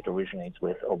group it originates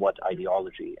with or what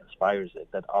ideology inspires it.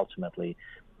 That ultimately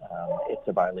it's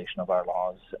a violation of our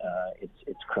laws.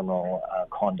 It's criminal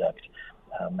conduct,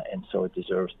 and so it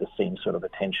deserves the same sort of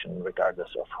attention, regardless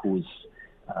of who's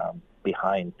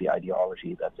behind the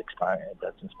ideology that's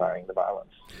inspiring the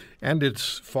violence. And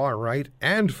it's far right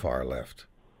and far left.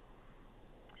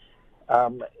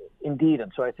 Indeed,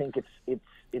 and so I think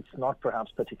it's not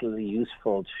perhaps particularly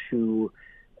useful to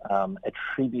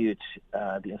attribute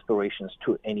the inspirations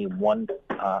to any one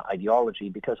ideology,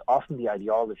 because often the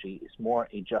ideology is more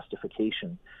a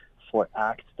justification for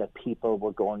acts that people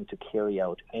were going to carry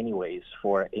out anyways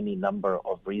for any number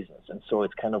of reasons. And so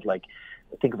it's kind of like,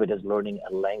 think of it as learning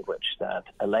a language, that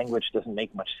a language doesn't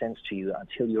make much sense to you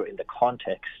until you're in the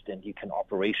context and you can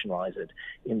operationalize it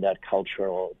in that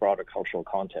broader cultural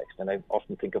context. And I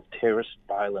often think of terrorist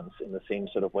violence in the same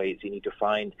sort of ways. You need to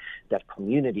find that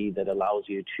community that allows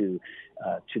you to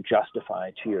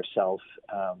justify to yourself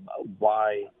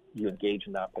why you engage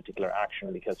in that particular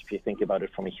action, because if you think about it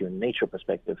from a human nature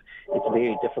perspective, it's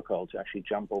very difficult to actually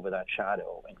jump over that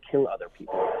shadow and kill other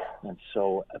people. And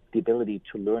so the ability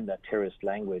to learn that terrorist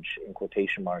language, in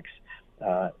quotation marks,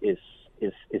 is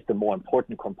the more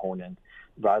important component,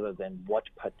 rather than what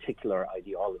particular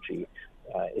ideology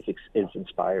is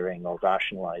inspiring or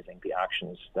rationalizing the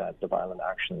actions, the violent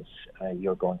actions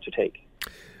you're going to take.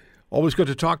 Always good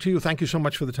to talk to you. Thank you so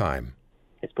much for the time.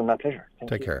 It's been my pleasure.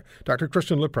 Take care. Dr.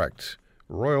 Christian Leuprecht,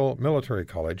 Royal Military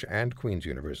College and Queen's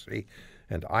University,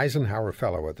 and Eisenhower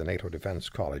Fellow at the NATO Defense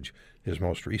College. His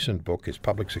most recent book is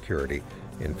Public Security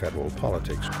in Federal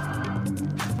Politics.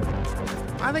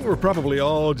 I think we're probably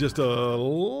all just a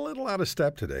little out of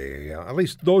step today, at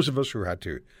least those of us who had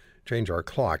to change our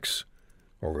clocks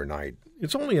overnight.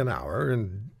 It's only an hour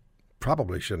and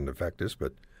probably shouldn't affect us,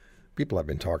 but people I've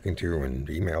been talking to and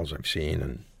emails I've seen,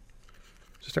 and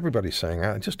just everybody's saying,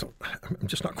 I'm just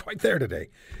not quite there today.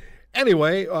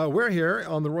 Anyway, we're here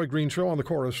on the Roy Green Show on the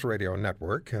Chorus Radio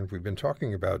Network, and we've been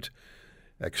talking about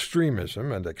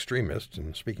extremism and extremists,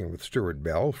 and speaking with Stuart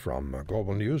Bell from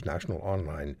Global News, national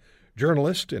online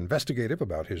journalist, investigative,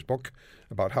 about his book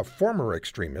about how former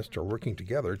extremists are working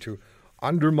together to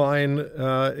undermine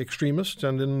extremists,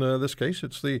 and in this case,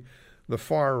 it's the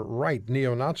far-right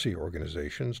neo-Nazi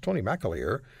organizations. Tony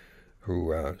McAleer,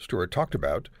 who Stuart talked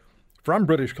about, from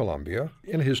British Columbia,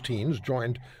 in his teens,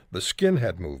 joined the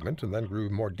skinhead movement and then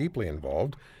grew more deeply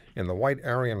involved in the White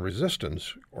Aryan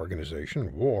Resistance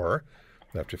organization, WAR.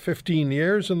 After 15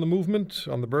 years in the movement,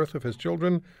 on the birth of his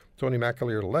children, Tony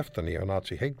McAleer left the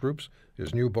neo-Nazi hate groups.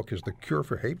 His new book is The Cure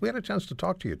for Hate. We had a chance to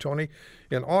talk to you, Tony,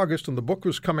 in August, and the book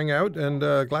was coming out, and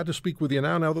glad to speak with you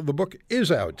now that the book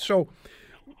is out. So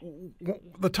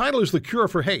the title is The Cure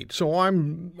for Hate. So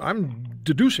I'm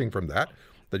deducing from that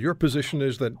your position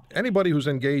is that anybody who's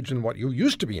engaged in what you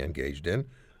used to be engaged in,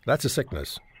 that's a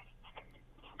sickness.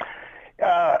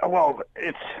 Well,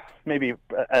 it's maybe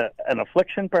an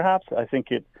affliction, perhaps.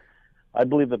 I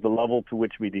believe that the level to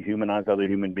which we dehumanize other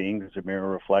human beings is a mere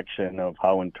reflection of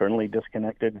how internally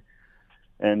disconnected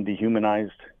and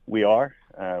dehumanized we are.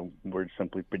 We're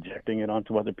simply projecting it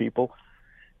onto other people.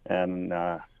 And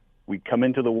we come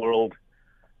into the world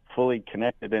fully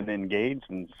connected and engaged,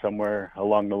 and somewhere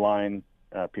along the line,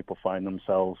 people find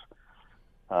themselves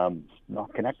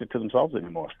not connected to themselves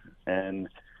anymore. And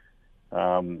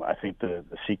I think the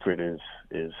secret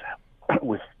is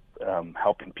with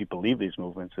helping people leave these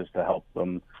movements is to help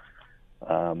them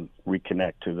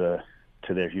reconnect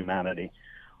to their humanity.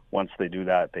 Once they do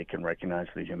that, they can recognize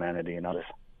the humanity in others.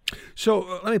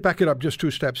 So let me back it up just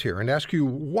two steps here and ask you,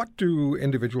 what do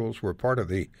individuals who are part of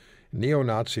the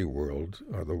neo-Nazi world,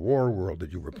 or the war world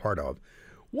that you were part of,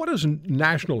 what does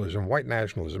nationalism, white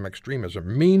nationalism,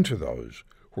 extremism mean to those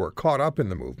who are caught up in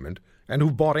the movement and who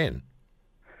bought in?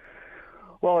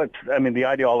 Well, the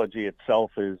ideology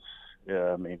itself is,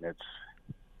 there's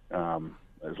a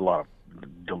lot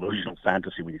of delusional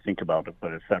fantasy when you think about it,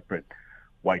 but a separate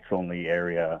whites-only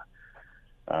area,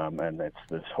 and it's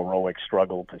this heroic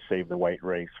struggle to save the white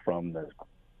race from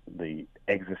the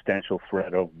existential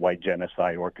threat of white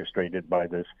genocide orchestrated by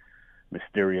this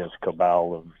mysterious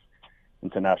cabal of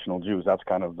international Jews. That's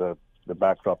kind of the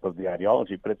backdrop of the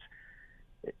ideology, but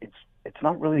it's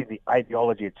not really the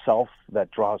ideology itself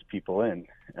that draws people in,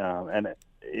 and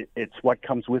it's what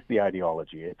comes with the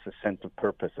ideology. It's a sense of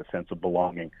purpose, a sense of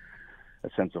belonging, a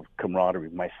sense of camaraderie.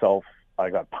 Myself I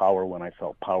got power when I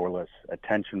felt powerless,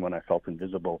 attention when I felt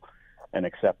invisible, and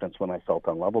acceptance when I felt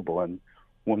unlovable. And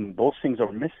when those things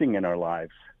are missing in our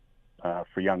lives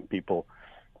for young people,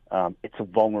 it's a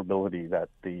vulnerability that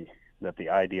the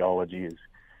ideology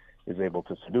is able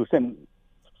to seduce. And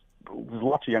there's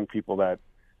lots of young people that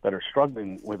are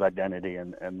struggling with identity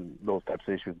and those types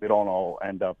of issues. They don't all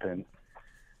end up in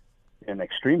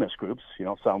extremist groups. You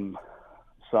know,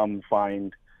 some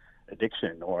find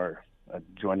addiction or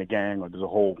join a gang, or there's a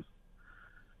whole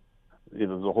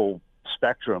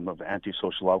spectrum of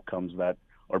antisocial outcomes that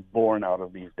are born out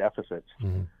of these deficits.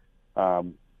 Mm-hmm.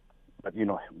 But you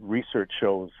know, research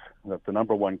shows that the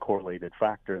number one correlated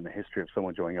factor in the history of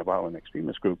someone joining a violent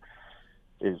extremist group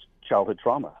is childhood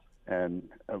trauma and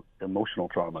emotional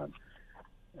trauma.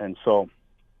 And so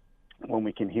when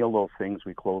we can heal those things,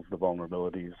 we close the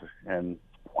vulnerabilities. And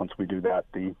once we do that,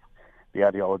 the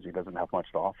ideology doesn't have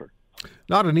much to offer.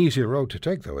 Not an easy road to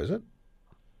take, though, is it?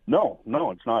 No,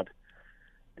 it's not.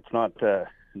 It's not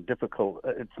difficult.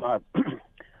 It's not.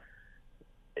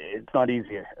 It's not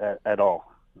easy at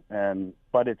all.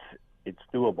 But it's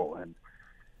doable. And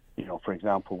you know, for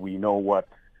example, we know what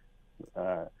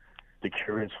the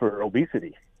cure is for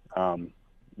obesity.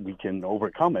 We can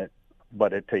overcome it,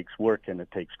 but it takes work and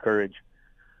it takes courage,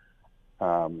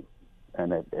 and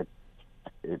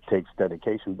it takes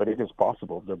dedication. But it is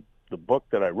possible. The book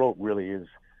that I wrote really is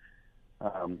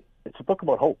it's a book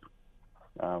about hope.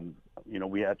 You know,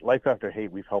 we at Life After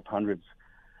Hate, we've helped hundreds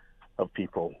of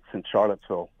people since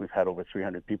Charlottesville. We've had over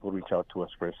 300 people reach out to us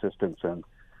for assistance,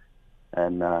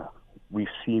 and we've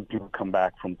seen people come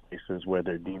back from places where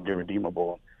they're deemed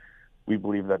irredeemable. We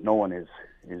believe that no one is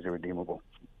irredeemable.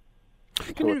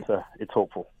 It's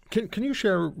hopeful. Can you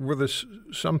share with us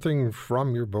something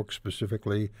from your book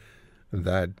specifically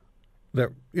that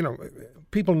you know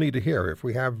people need to hear? If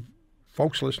we have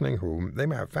folks listening who they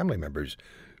may have family members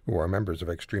who are members of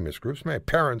extremist groups, may have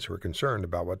parents who are concerned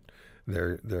about what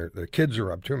their kids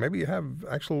are up to. Maybe you have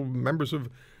actual members of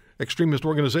extremist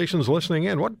organizations listening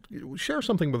in. Share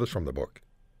something with us from the book.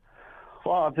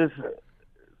 Well,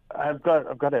 I've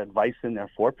got advice in there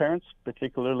for parents,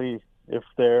 particularly if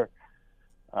they're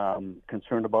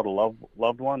concerned about a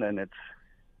loved one, and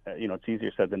it's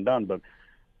easier said than done. But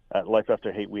at Life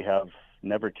After Hate, we have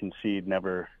never concede,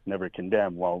 never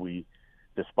condemn. While we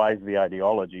despise the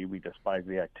ideology, we despise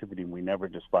the activity, and we never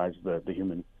despise the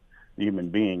human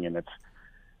being. And it's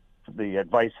the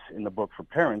advice in the book for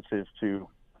parents is to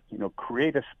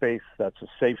create a space that's a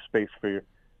safe space for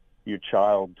your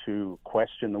child to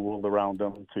question the world around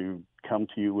them, to come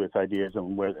to you with ideas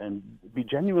and be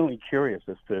genuinely curious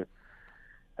as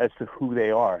to who they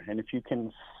are. And if you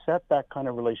can set that kind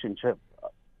of relationship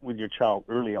with your child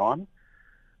early on,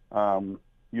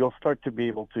 you'll start to be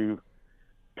able to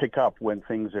pick up when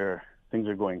things are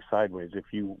going sideways. If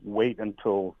you wait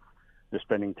until they're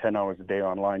spending 10 hours a day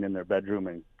online in their bedroom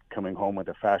and coming home with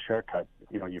a fast haircut,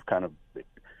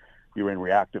 you're in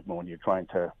reactive mode.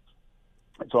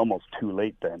 It's almost too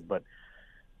late then. But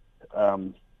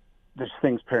there's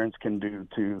things parents can do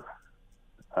to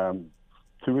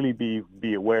really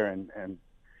be aware and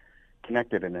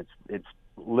connected, and it's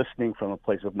listening from a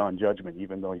place of non-judgment,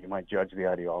 even though you might judge the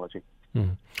ideology.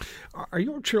 Mm. Are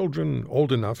your children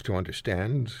old enough to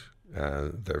understand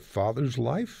their father's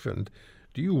life? And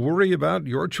do you worry about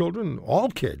your children, all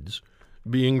kids,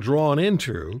 being drawn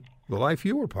into the life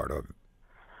you were part of?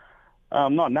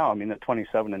 Not now. I mean, they're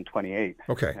 27 and 28.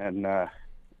 Okay. And, they're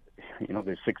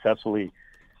successfully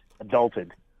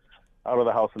adulted out of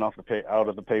the house and out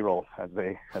of the payroll, as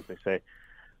they say.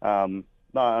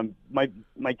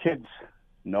 My kids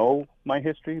know my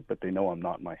history, but they know I'm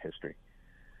not my history.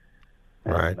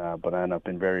 Right. But I've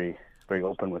been very, very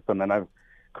open with them, and I've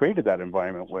created that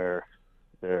environment where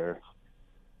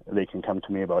they can come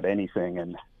to me about anything,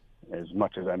 and as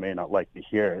much as I may not like to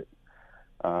hear it,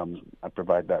 I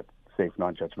provide that safe,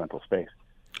 non-judgmental space.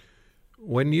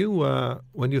 When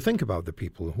you think about the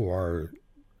people who are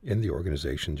in the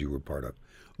organizations you were part of,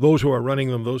 those who are running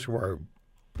them, those who are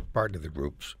part of the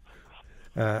groups,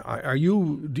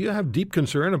 do you have deep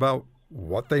concern about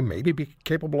what they may be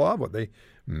capable of, what they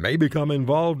may become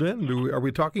involved in? Are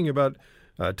we talking about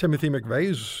Timothy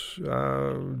McVeigh's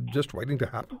just waiting to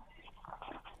happen?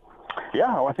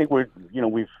 Yeah, I think we've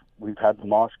had the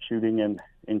mosque shooting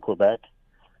in Quebec.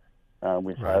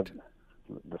 We've Right. had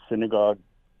the synagogue,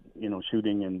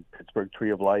 shooting in Pittsburgh,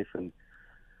 Tree of Life, and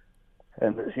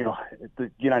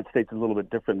the United States is a little bit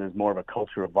different. There's more of a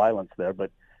culture of violence there,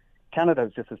 but Canada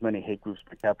has just as many hate groups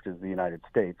per capita as the United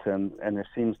States, and there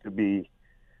seems to be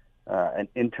an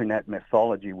internet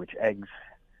mythology which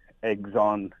eggs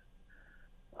on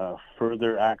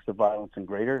further acts of violence and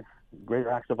greater greater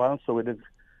acts of violence. So it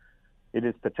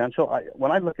is potential.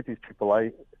 When I look at these people,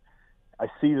 I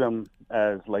see them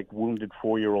as like wounded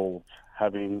 4-year-olds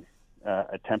having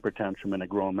a temper tantrum in a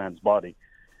grown man's body.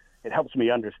 It helps me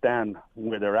understand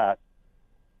where they're at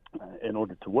in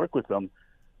order to work with them.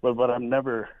 But I'm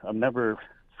never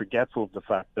forgetful of the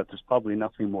fact that there's probably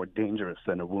nothing more dangerous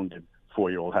than a wounded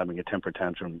 4-year-old having a temper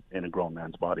tantrum in a grown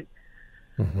man's body.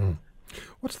 Mm-hmm.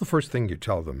 What's the first thing you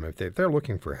tell them if they're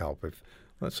looking for help? If,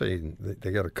 let's say,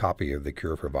 they get a copy of The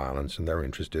Cure for Violence and they're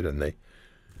interested and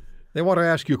they want to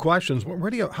ask you questions,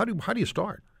 how do you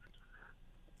start?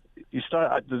 You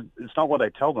start. It's not what I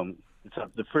tell them.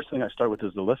 The first thing I start with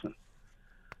is to listen.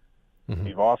 Mm-hmm.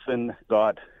 They've often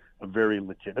got a very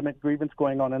legitimate grievance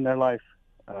going on in their life,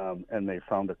 and they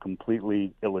found a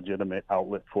completely illegitimate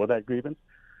outlet for that grievance.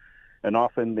 And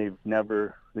often they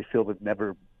feel they've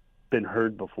never been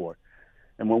heard before.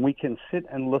 And when we can sit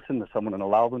and listen to someone and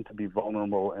allow them to be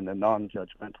vulnerable in a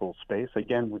non-judgmental space,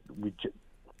 again, we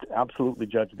absolutely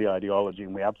judge the ideology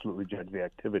and we absolutely judge the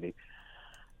activity.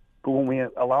 But when we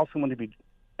allow someone to be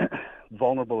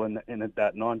vulnerable in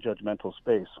that non-judgmental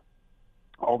space,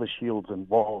 all the shields and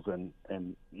walls and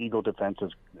ego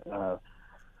defenses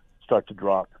start to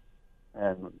drop,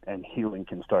 and healing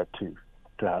can start to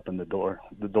happen. The door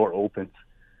opens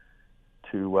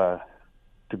to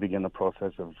begin the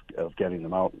process of getting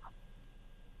them out.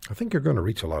 I think you're going to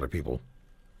reach a lot of people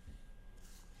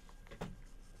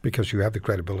because you have the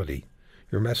credibility.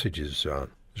 Your message is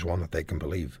one that they can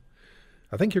believe.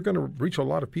 I think you're going to reach a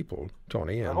lot of people,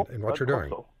 Tony, in what you're doing.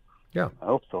 So. Yeah. I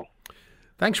hope so.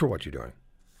 Thanks for what you're doing.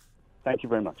 Thank you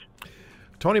very much.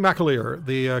 Tony McAleer,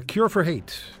 The Cure for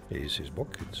Hate is his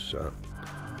book. It's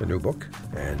a new book.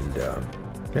 And,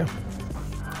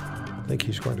 I think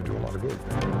he's going to do a lot of good.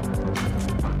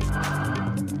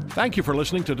 Thank you for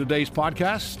listening to today's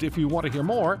podcast. If you want to hear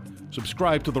more,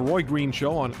 subscribe to The Roy Green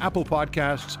Show on Apple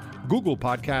Podcasts, Google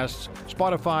Podcasts,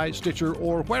 Spotify, Stitcher,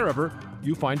 or wherever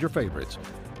you find your favorites.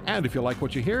 And if you like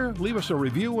what you hear, leave us a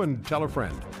review and tell a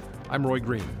friend. I'm Roy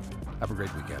Green. Have a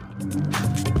great weekend.